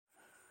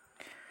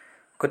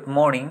Good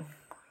morning,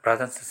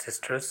 brothers and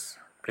sisters.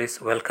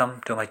 Please welcome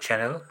to my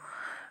channel.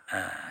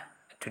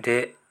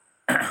 Today,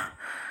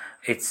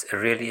 it's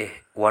really a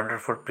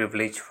wonderful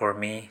privilege for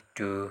me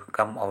to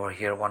come over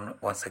here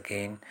once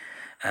again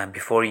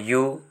before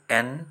you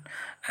and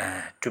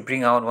to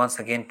bring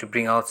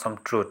out some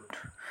truth.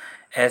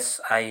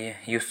 As I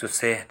used to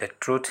say, the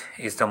truth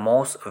is the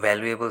most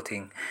valuable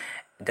thing.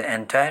 The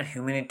entire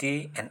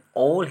humanity and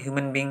all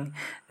human beings,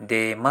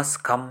 they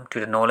must come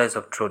to the knowledge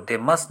of truth. They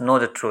must know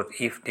the truth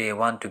if they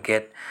want to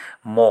get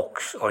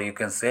moksha, or you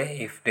can say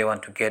if they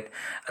want to get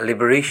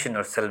liberation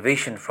or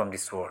salvation from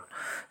this world.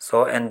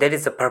 So, and that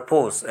is the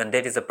purpose, and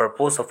that is the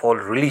purpose of all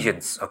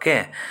religions.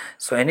 Okay.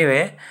 So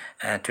anyway,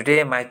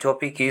 today my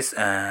topic is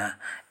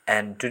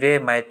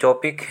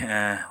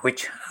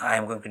which I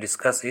am going to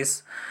discuss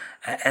is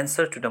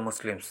answer to the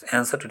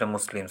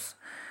Muslims.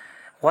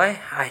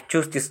 Why I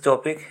choose this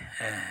topic?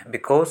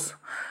 Because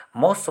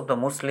most of the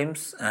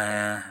Muslims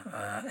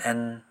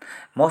and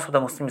most of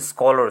the Muslim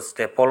scholars,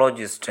 the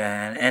apologists,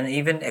 and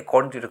even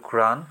according to the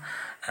Quran,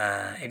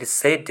 it is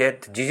said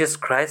that Jesus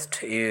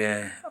Christ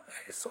is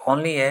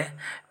only a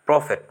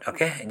prophet.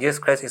 Okay, Jesus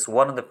Christ is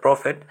one of the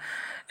prophet.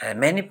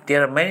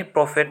 There are many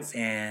prophets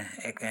in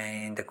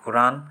the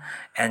Quran,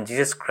 and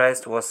Jesus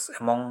Christ was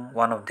among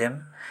one of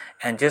them.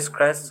 And Jesus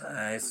Christ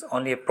is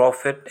only a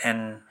prophet,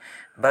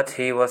 but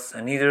he was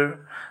neither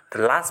the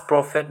last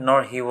prophet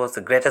nor he was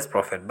the greatest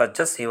prophet, but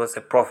just he was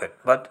a prophet.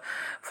 But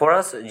for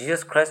us,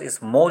 Jesus Christ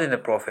is more than a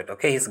prophet.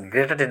 Okay, he's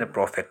greater than a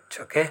prophet.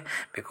 Okay,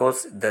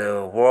 because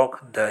the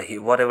work,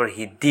 whatever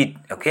he did.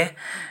 Okay,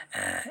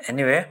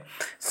 anyway,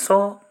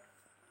 so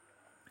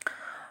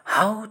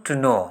how to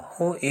know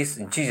who is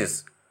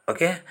Jesus?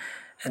 Okay,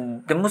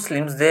 and the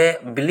Muslims, they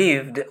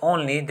believe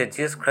only that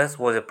Jesus Christ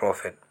was a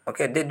prophet.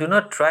 Okay, they do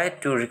not try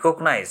to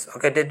recognize.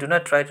 Okay, they do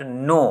not try to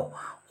know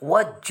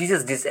what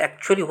Jesus did.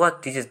 Actually,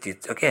 what Jesus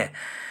did. Okay,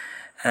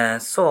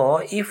 so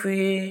if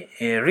we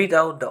read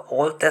out the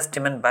Old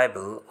Testament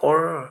Bible,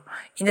 or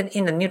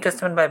in the New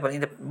Testament Bible, in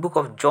the book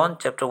of John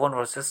chapter 1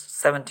 verses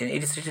 17,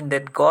 it is written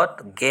that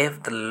God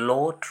gave the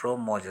law through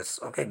Moses.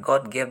 Okay,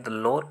 God gave the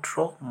law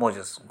through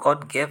Moses.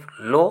 God gave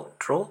law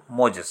through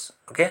Moses.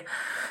 Okay,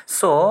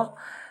 so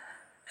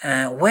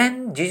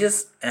when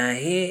Jesus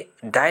he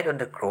died on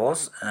the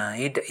cross,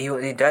 he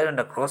died on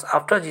the cross.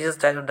 After Jesus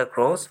died on the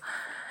cross,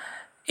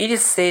 it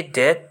is said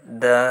that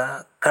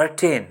the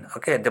curtain,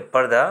 okay, the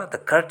parda, the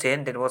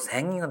curtain that was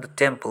hanging on the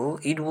temple,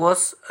 it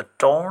was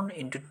torn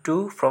into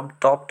two from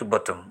top to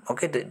bottom.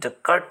 Okay, the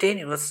curtain,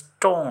 it was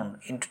torn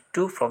into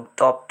two from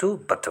top to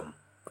bottom.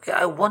 Okay,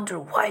 I wonder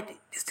why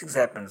these things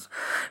happens.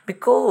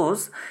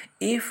 Because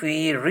if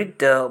we read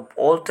the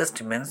Old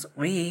Testaments,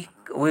 we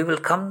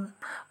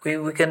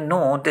can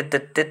know that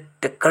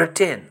the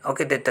curtain,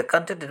 okay, that the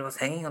curtain that was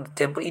hanging on the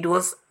temple, it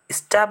was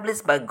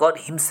established by God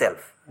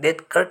Himself.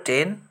 That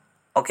curtain,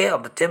 okay,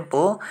 of the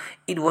temple,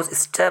 it was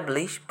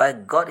established by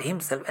God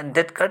Himself, and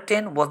that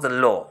curtain was the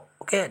law.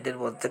 Okay,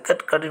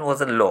 curtain was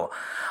the law.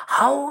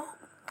 How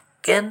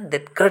can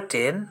that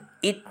curtain,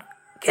 it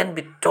can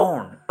be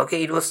torn?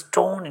 Okay, it was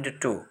torn into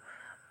two.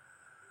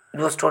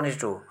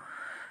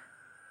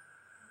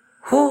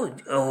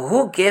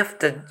 Who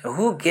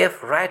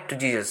gave right to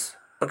Jesus?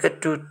 Okay,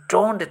 to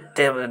torn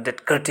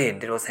that curtain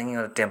that was hanging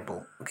on the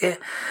temple. Okay,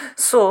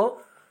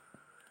 so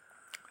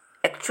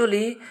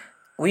actually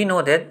we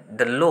know that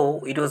the law,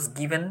 it was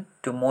given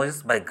to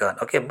Moses by God.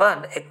 Okay,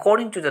 but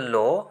according to the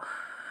law,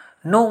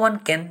 no one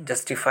can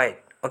justify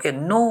it. Okay,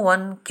 no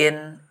one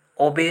can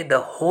obey the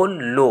whole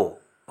law.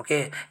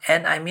 Okay,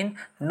 and I mean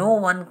no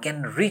one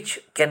can reach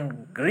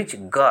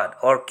God,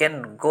 or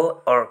can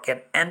go, or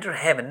can enter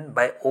heaven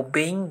by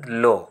obeying the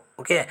law.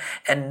 Okay,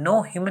 and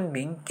no human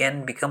being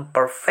can become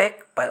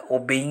perfect by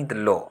obeying the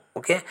law.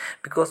 Okay,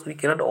 because we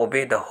cannot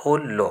obey the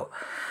whole law.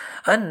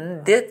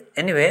 And that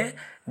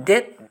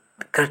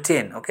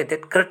curtain, okay,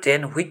 that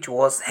curtain which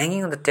was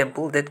hanging on the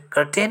temple, that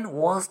curtain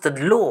was the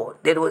law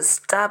that was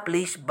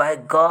established by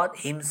God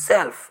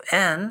Himself.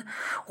 And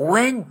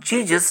when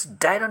Jesus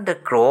died on the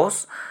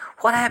cross,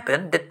 what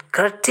happened? That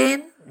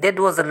curtain that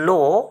was the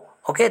law,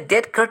 okay,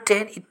 that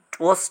curtain, it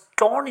was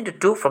torn into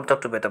two from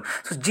top to bottom.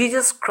 So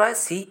Jesus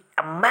Christ, He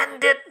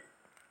amended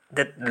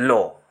that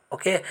law,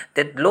 okay,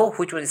 that law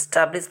which was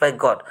established by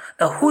God.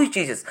 Now who is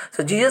Jesus?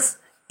 So Jesus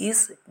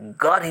is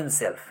God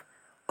Himself.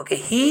 Okay,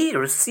 He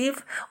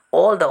received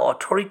all the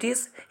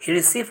authorities, He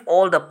received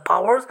all the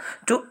powers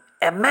to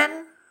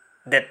amend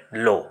that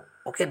law.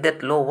 Okay,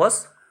 that law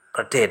was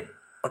curtailed.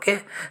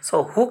 Okay,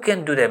 so who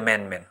can do the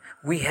amendment?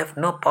 We have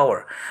no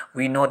power.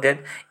 We know that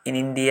in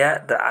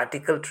India, the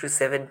Article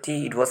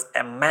 370, it was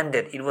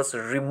amended, it was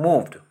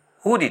removed.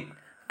 Who did?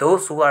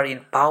 Those who are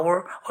in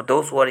power, or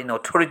those who are in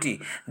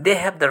authority, they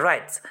have the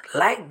rights.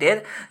 Like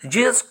that,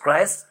 Jesus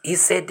Christ, He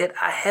said that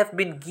I have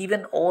been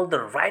given all the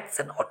rights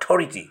and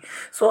authority.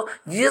 So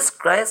Jesus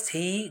Christ,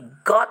 He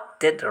got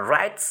that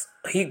rights,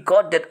 He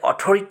got that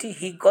authority,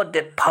 He got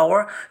that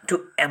power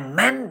to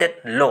amend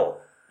that law.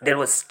 that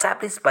was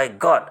established by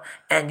God,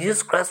 and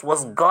Jesus Christ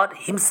was God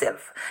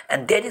himself,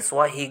 and that is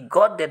why he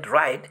got that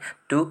right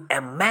to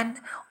amend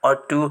or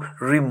to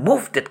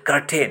remove that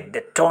curtain,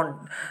 that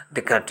torn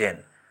the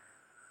curtain.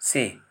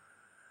 See,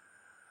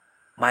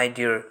 my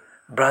dear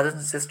brothers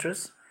and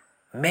sisters,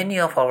 many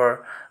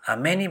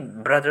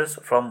brothers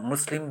from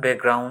Muslim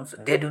backgrounds,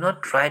 they do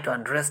not try to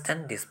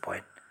understand this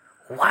point.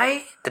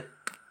 Why the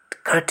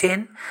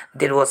curtain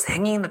that was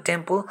hanging in the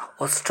temple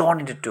was torn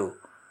into two?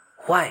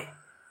 Why?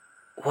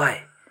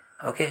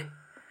 Okay,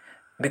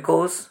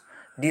 because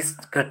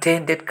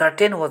that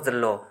curtain was the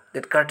law.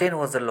 That curtain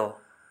was the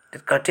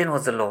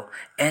law.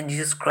 And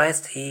Jesus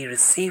Christ, he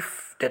received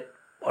that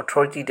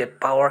authority, that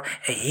power.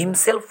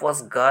 Himself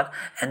was God,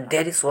 and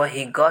that is why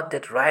he got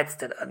that rights,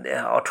 that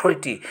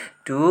authority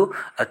to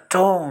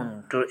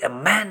atone, to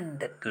amend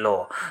that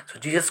law. So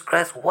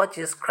what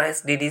Jesus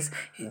Christ did is,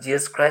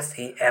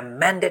 he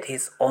amended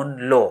his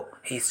own law.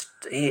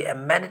 He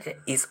amended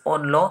his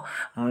own law.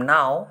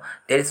 Now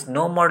there is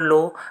no more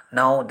law.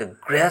 Now the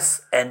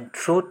grace and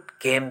truth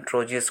came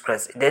through Jesus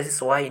Christ. That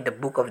is why in the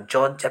book of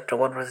John chapter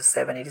 1 verse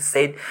 7 it is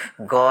said,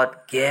 God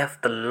gave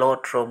the law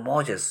through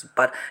Moses,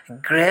 but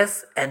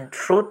grace and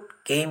truth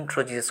came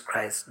through Jesus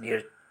Christ.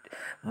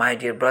 My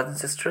dear brothers and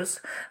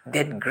sisters,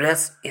 that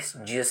grace is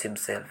Jesus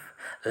himself.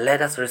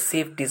 Let us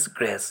receive this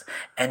grace.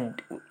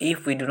 And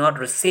if we do not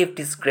receive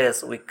this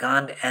grace, we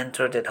can't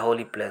enter that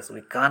holy place.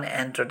 We can't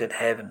enter that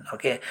heaven.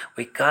 Okay,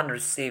 we can't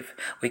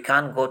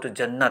go to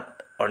Jannat.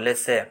 Or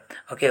let's say,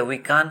 okay, we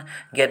can't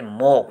get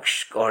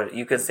moksha, or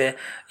you can say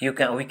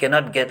we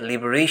cannot get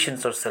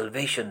liberations or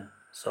salvation.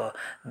 So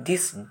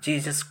this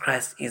Jesus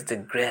Christ is the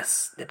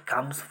grace that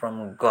comes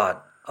from God.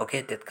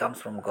 Okay, that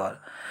comes from God.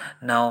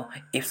 Now,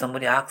 if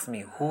somebody asks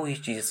me, who is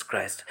Jesus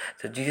Christ?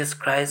 So Jesus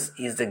Christ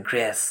is the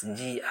grace,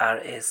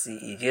 Grace.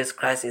 Jesus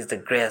Christ is the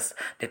grace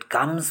that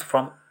comes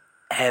from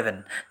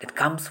heaven, that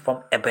comes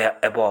from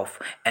above.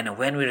 And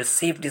when we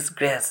receive this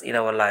grace in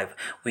our life,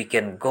 we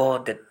can go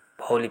that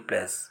holy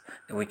place.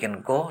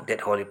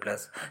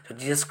 So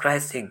Jesus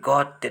Christ, he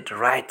got that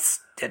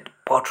rights, that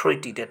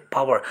authority, that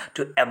power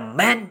to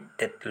amend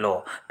that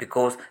law,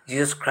 because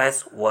Jesus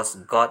Christ was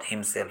God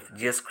himself.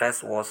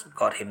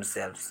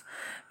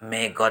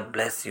 May God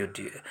bless you,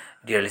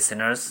 dear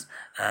listeners.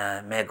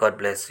 May God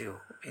bless you.